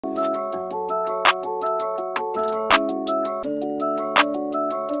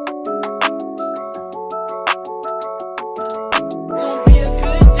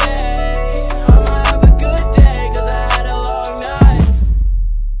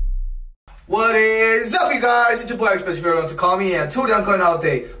is up, you guys? It's your boy Alex Blesiv, if you want to call me, and today I'm coming out with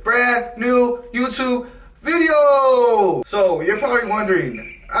a brand new YouTube video. So you're probably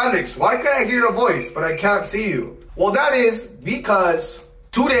wondering, Alex, why can't I hear your voice but I can't see you? Well, that is because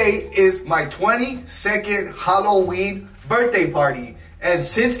today is my 22nd Halloween birthday party. And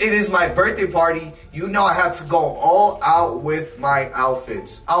since it is my birthday party, you know I had to go all out with my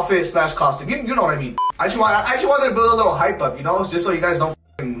outfits. Outfit slash costume. You know what I mean. I actually wanted to build a little hype up, you know, just so you guys don't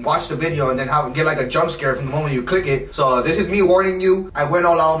watch the video and then get like a jump scare from the moment you click it. So this is me warning you. I went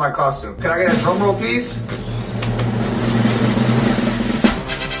all out with my costume. Can I get a drum roll, please?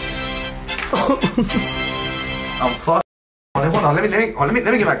 I'm fucking. Hold on. Let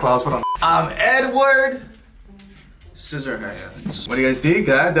me get my claws. Hold on. I'm Edward Scissorhands. What do you guys think?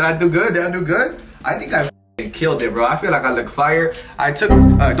 Did I do good? I think I killed it, bro. I feel like I look fire. I took.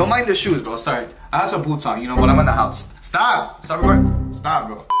 Don't mind the shoes, bro. Sorry. I have some boots on, you know, but I'm in the house. Stop recording. Stop,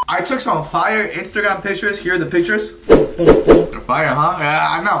 bro. I took some fire Instagram pictures. Here are the pictures. They're fire, huh? Yeah,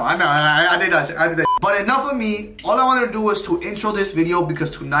 I know. I did that. But enough of me. All I wanted to do was to intro this video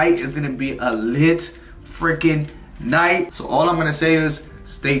because tonight is gonna be a lit freaking night. So all I'm gonna say is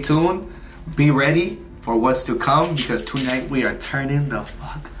stay tuned. Be ready for what's to come because tonight we are turning the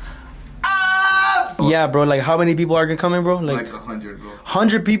fuck up. Yeah, bro. Like, how many people are coming, bro? Like 100, bro.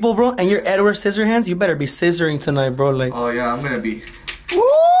 100 people, bro. And you're Edward Scissorhands. You better be scissoring tonight, bro. Like. Oh yeah, I'm gonna be. Woo!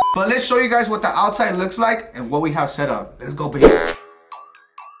 But let's show you guys what the outside looks like and what we have set up. Let's go, baby.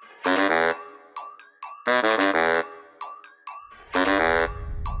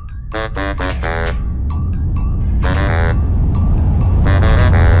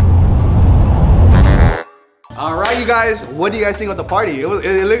 Alright, you guys, what do you guys think of the party? It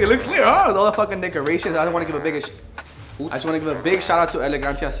looks lit, huh? All the fucking decorations. I just want to give a big shout out to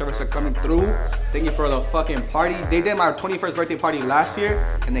Elegancia Service for coming through. Thank you for the fucking party. They did my 21st birthday party last year,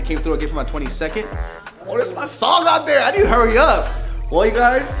 and they came through again for my 22nd. Oh, there's my song out there. I need to hurry up. Well, you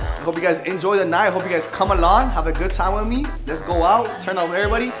guys, I hope you guys enjoy the night. I hope you guys come along, have a good time with me. Let's go out, turn on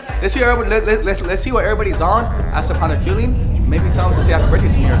everybody. Let's see what everybody's on. Ask them how they're feeling. Maybe tell them to say happy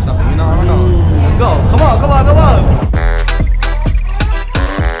birthday to me or something. You know, I don't know. Let's go. Come on.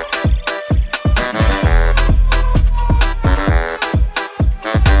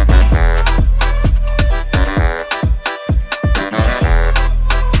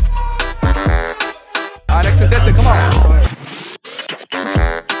 Next to this, come on.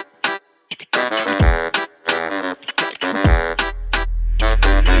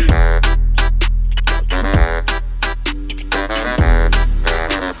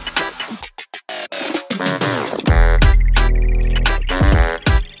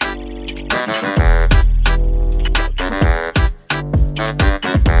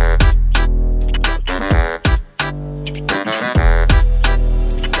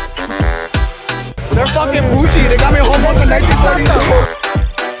 They're fucking bougie. They got me a whole bunch of 1942.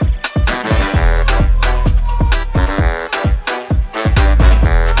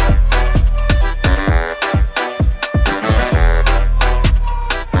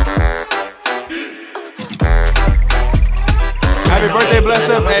 Happy birthday,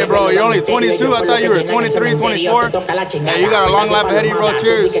 Blesiv. Hey, bro, you're only 22. I thought you were 23, 24. Hey, you got a long life ahead of you, bro.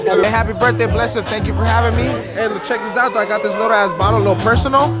 Cheers. Hey, happy birthday, Blesiv. Thank you for having me. Hey, check this out, though. I got this little ass bottle, a little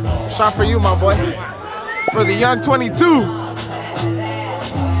personal. Shot for you, my boy. For the young 22.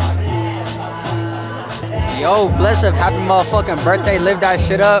 Yo, Blesiv, happy motherfucking birthday. Live that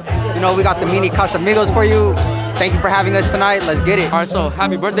shit up. You know, we got the mini Casamigos for you. Thank you for having us tonight. Let's get it. All right, so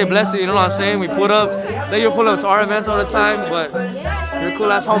happy birthday, Blesiv. You know what I'm saying? We pulled up. Let you pull up to our events all the time, but you're a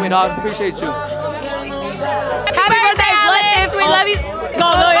cool ass homie, dog. Appreciate you. Happy birthday, Blesiv. We love you. Go,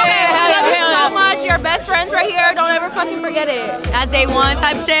 yeah. We love you so much. You're best friends right here. Don't ever fucking forget it. That's day one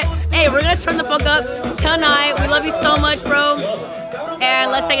type shit. Hey, we're gonna turn the fuck up tonight. We love you so much, bro.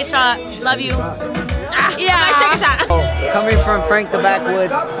 And let's take a shot. Love you. Yeah, take a shot. Coming from Frank the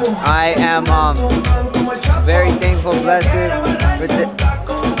Backwoods, I am very thankful, Blesiv.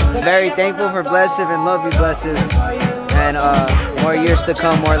 Very thankful for Blesiv and love you, Blesiv. And more years to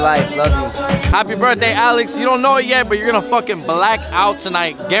come, more life. Love you. Happy birthday, Alex. You don't know it yet, but you're gonna fucking black out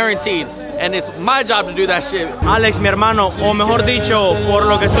tonight, guaranteed. And it's my job to do that shit. Alex, mi hermano, o mejor dicho, por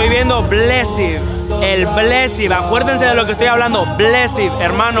lo que estoy viendo, Blesiv. El Blesiv. Acuérdense de lo que estoy hablando. Blesiv,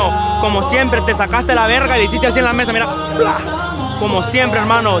 hermano. Como siempre, te sacaste la verga y le hiciste así en la mesa, mira. como siempre,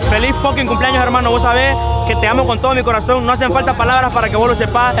 hermano. Feliz fucking cumpleaños, hermano. Vos sabés que te amo con todo mi corazón. No hacen falta palabras para que vos lo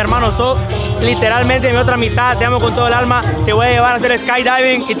sepas, hermano. Sos literalmente mi otra mitad. Te amo con todo el alma. Te voy a llevar a hacer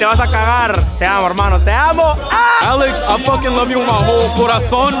skydiving y te vas a cagar. Te amo, hermano. Te amo. ¡Ah! Alex, I fucking love you with my whole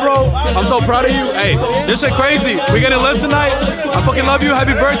corazón, bro. I'm so proud of you. Hey, this shit crazy. We getting lit tonight. I fucking love you.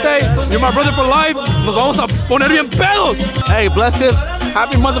 Happy birthday. You're my brother for life. Nos vamos a poner bien pedos. Hey, Blesiv,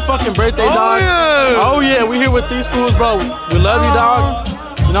 happy motherfucking birthday, dog. Yeah. Oh, yeah, we here with these fools, bro. We love you, dog.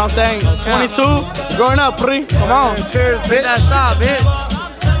 You know what I'm saying? 22, you're growing up, Pri. Come on. Cheers, bitch. That's up, bitch.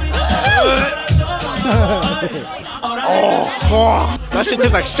 Oh, that shit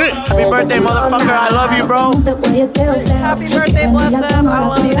tastes like shit. Happy birthday, motherfucker. I love you, bro. Happy birthday, Blesiv. I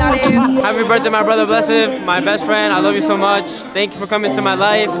love you, Daddy. Happy birthday, my brother Blesiv, my best friend. I love you so much. Thank you for coming to my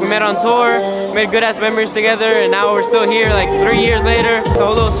life. We met on tour, made good ass memories together, and now we're still here like 3 years later. It's a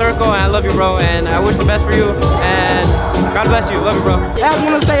whole little circle, and I love you, bro. And I wish the best for you. And God bless you. Love you, bro. I just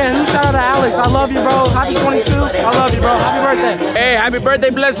want to say a huge shout out to Alex. I love you, bro. Happy 22. I love you, bro. Happy birthday. Hey, happy birthday,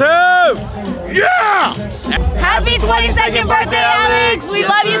 Blesiv! Yeah! Happy 22nd birthday, Alex! We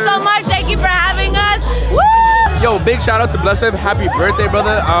love you so much. Thank you for having us. Woo! Yo, big shout out to Blesiv. Happy birthday,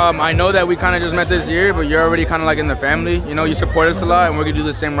 brother. I know that we kind of just met this year, but you're already kind of like in the family. You know, you support us a lot, and we're gonna do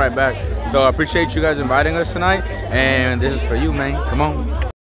the same right back. So I appreciate you guys inviting us tonight, and this is for you, man. Come on.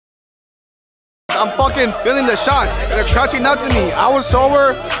 I'm fucking feeling the shots. They're crouching up to me. I was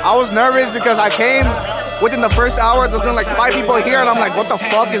sober. I was nervous because I came within the first hour. There's been like 5 people here, and I'm like, what the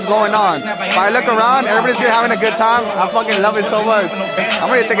fuck is going on? But I look around, everybody's here having a good time. I fucking love it so much. I'm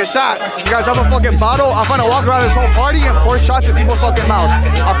ready to take a shot. You guys have a fucking bottle? I'm gonna walk around this whole party and pour shots in people's fucking mouth.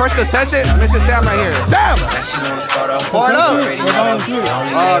 Our first contestant, Mr. Sam right here. Sam! Pour it up.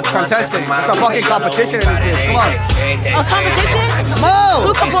 Contestant. It's a fucking competition in this bitch. Come on. A competition? Mo!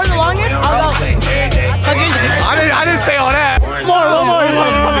 Who can pour the longest? I'll go. I didn't say all that. One more. You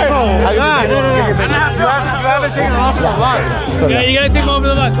haven't taken off the line. Yeah, you gotta take him over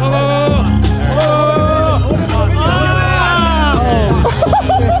the line.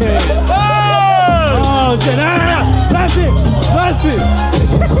 Oh, shit. That's it.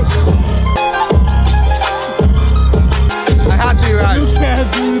 I had to, guys. You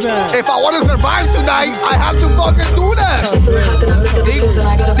can't do that. If I want to survive tonight, I have to fucking do that.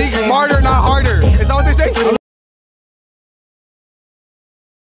 Think smarter, not harder. Is that what they say?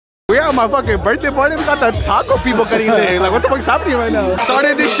 We are at my fucking birthday party. We got the taco people getting lit. Like, what the fuck's happening right now?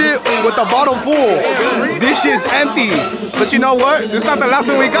 Started this shit with the bottle full. This shit's empty. But you know what? This is not the last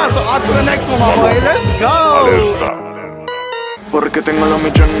one we got, so on to the next one, my boy. Let's go. Porque tengo los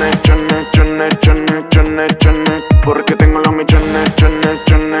millones, chones, chones, chones, chones, chones. Porque tengo los millones, chones,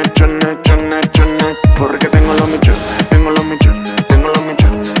 chones, chones, chones, chones. Porque tengo los millones, tengo los millones, tengo los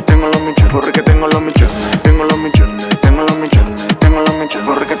millones, tengo los millones. Porque tengo los millones, tengo los millones, tengo los millones, tengo los millones.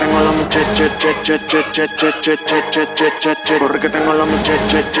 Porque tengo los millones, porque tengo los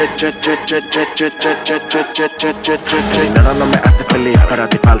millones. Nada no me hace feliz, pero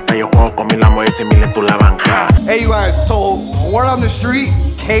te falta. Yo juego con mi Lambo y 100,000 en tu la banca. Hey, you guys, so word on the street,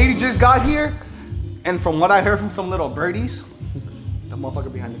 Katie just got here, and from what I heard from some little birdies, the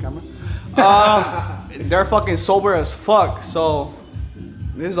motherfucker behind the camera, they're fucking sober as fuck, so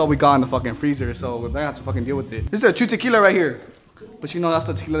this is all we got in the fucking freezer, so we're gonna have to fucking deal with it. This is a true tequila right here. But you know that's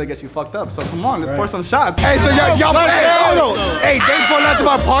the tequila that gets you fucked up, so come on, let's pour some shots. Hey, so y'all hey, they pulled out to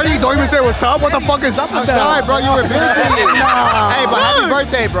my party, don't even say what's up, what the fuck is up with that? Sorry, bro, you were busy. Hey, but happy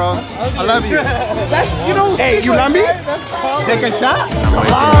birthday, bro. I love you. You know, hey, you love me? Take a shot.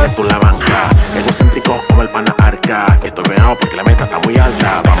 Tu la banca, egocéntrico como el pana arca. Estoy pegado porque la meta está muy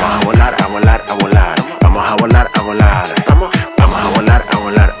alta. Vamos a volar, a volar, a volar. Vamos a volar, a volar. Vamos a volar, a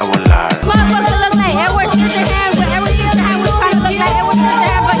volar, a volar. Motherfucker look like Edward Scissorhands, but Edward Scissorhands was trying to look like Edward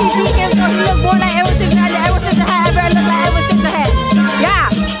Scissorhands, but he beat him, so he look more like Edward Scissorhands. Edward Scissorhands ever look like Edward Scissorhands.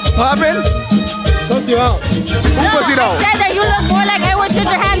 Yeah. What happened? Who was it out? Said that you look more like Edward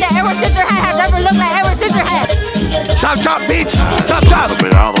Scissorhands than Edward Scissorhands has ever looked like Edward Scissorhands. Chop, chop, bitch! Chop, chop!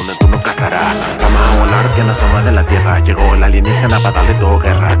 Pegado donde tú no cascarás. Vamos a volar que no somos de la tierra. Llegó el alienígena para darle todo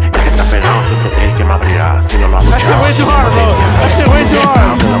guerra. El que está pegado siempre el que me abrirá. Si no lo ha luchado, que lo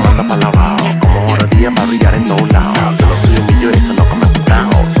manda para abajo. Como hora día para brillar en todos lados. Que lo soy un millo y eso no come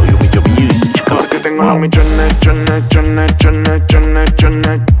putado. Soy un millo, chico. Porque tengo los millones, chones, chones, chones, chones,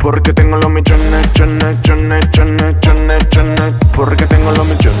 chones. Porque tengo los millones, chones, chones, chones, chones, chones. Porque tengo los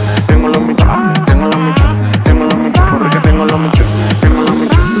millones, tengo los millones, tengo los millones. Porque tengo los millones, tengo los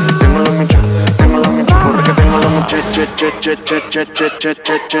millones, tengo los millones, tengo los millones. Porque tengo los millones,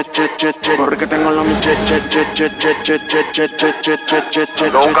 porque tengo los millones.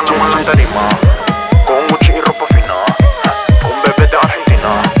 Nunca andamos en la tarima, con Gucci y ropa fina, con bebé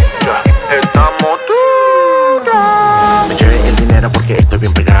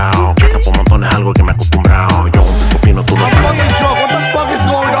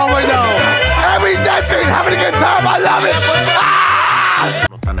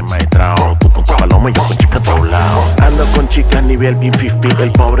nivel bien fifi.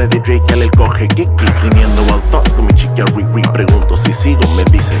 El pobre de Drake él el coge kiki. Teniendo wild thoughts con mi chica Riri. Pregunto si sigo, me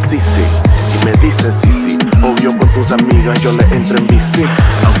dicen sí, sí. Y me dicen sí, sí. Obvio con tus amigas yo le entro en bici.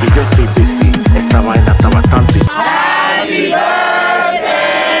 Aunque yo estoy busy, esta vaina está bastante. Happy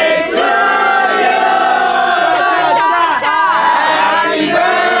birthday to you. Happy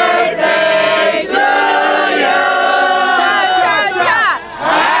birthday to you.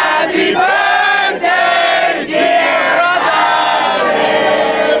 Happy birthday, dear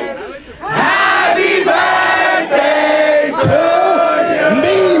brothers. Happy birthday to you.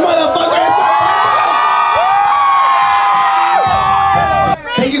 Me, motherfuckers.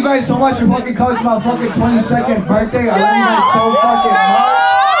 Thank you guys so much for fucking coming to my fucking 22nd birthday. I love you guys so fucking much.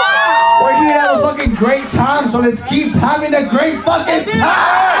 We're here to have a fucking great time, so let's keep having a great fucking time.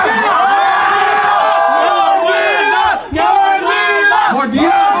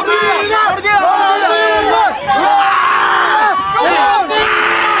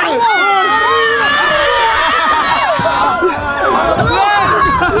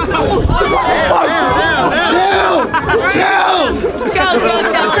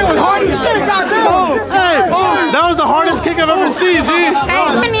 That was the hardest kick I've ever seen, G.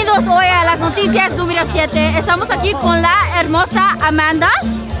 Bienvenidos hoy a las noticias número 7. Estamos aquí con la hermosa Amanda.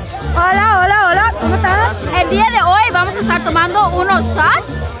 Hola, hola, hola, ¿cómo estás? El día de hoy vamos a estar tomando unos shots.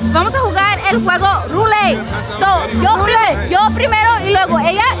 Vamos a jugar el juego roulette. Yo primero y luego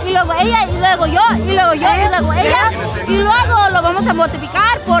ella y luego ella y luego yo y luego yo y luego ella y luego lo vamos a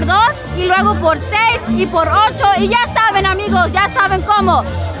multiplicar por 2 y luego por 6 y por 8 y ya saben amigos, ya saben cómo.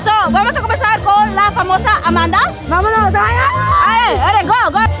 Vamos a comenzar con la famosa Amanda. Vámonos, dale, go.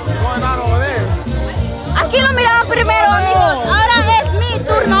 Aquí lo miramos primero amigos. Ahora es mi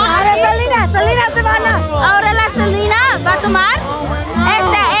turno. Ahora Selena se van. Ahora la Selena va a tomar.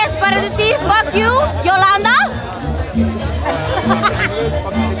 Este es para decir fuck you, Yolanda.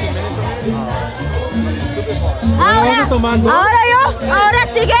 Ahora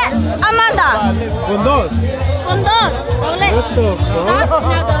sigue Amanda. Con 2. Doble.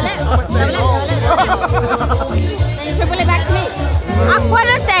 And triple it back to me.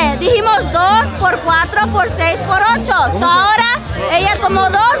 Acuérdense, dijimos 2 por 4 por 6 por 8. So ahora ella tomó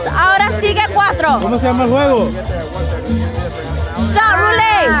 2, ahora sigue 4. ¿Cómo se llama el juego? Shot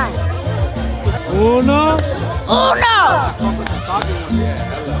roulette. 1.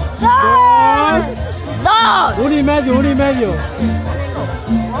 2. 1 y medio. 3.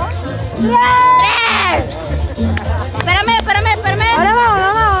 Espérame. Ahora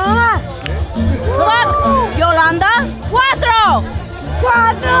vamos. Fuck, Yolanda. 4.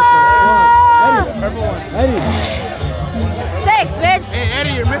 Eddie. 6, bitch. Hey,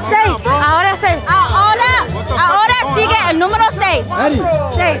 Eddie, you're missing 6. out, bro. Ahora 6. Ahora sigue el número 6. Eddie.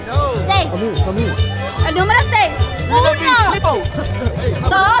 6. Come here. El número 6. 1, 2,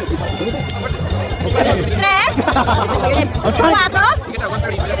 3, 4,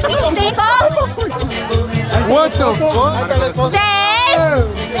 5, What the fuck? 6.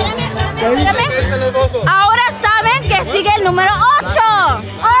 Espérame. Ahora saben que sigue el número 8.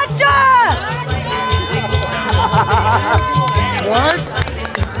 8. What?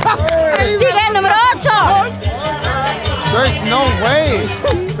 Sigue el número 8. There's no way.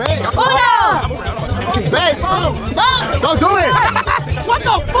 1. Babe, 2. don't do it. What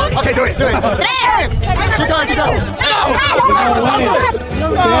the fuck? Okay, do it. 3. Keep going. 3.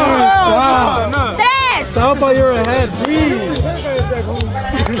 Stop while you're ahead, please.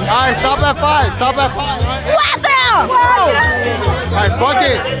 All right, stop at 5. 4. All right, fuck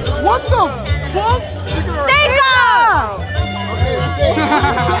it. What the fuck? 5.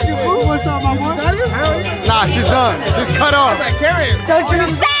 What's up, my boy? Nah, she's done. Just cut off. 6.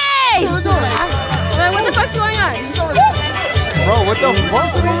 What the fuck's going on? Bro, what the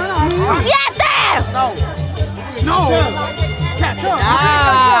fuck? 7. No.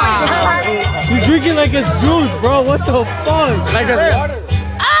 He's drinking like it's juice, bro. What the fuck? Like a 8.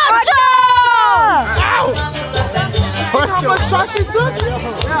 How much shot she took?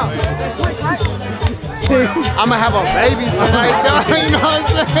 I'm gonna have a baby tonight, though. You know what I'm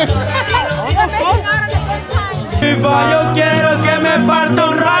saying? Yo quiero que me parta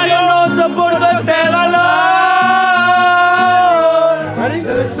un rayo, no soporto este dolor.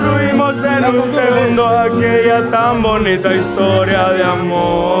 Destruimos en un segundo aquella tan bonita historia de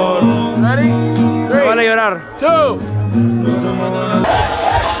amor. Me vale llorar. 2.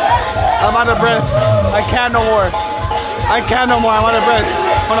 I'm out of breath. I can't no more. I'm out of breath.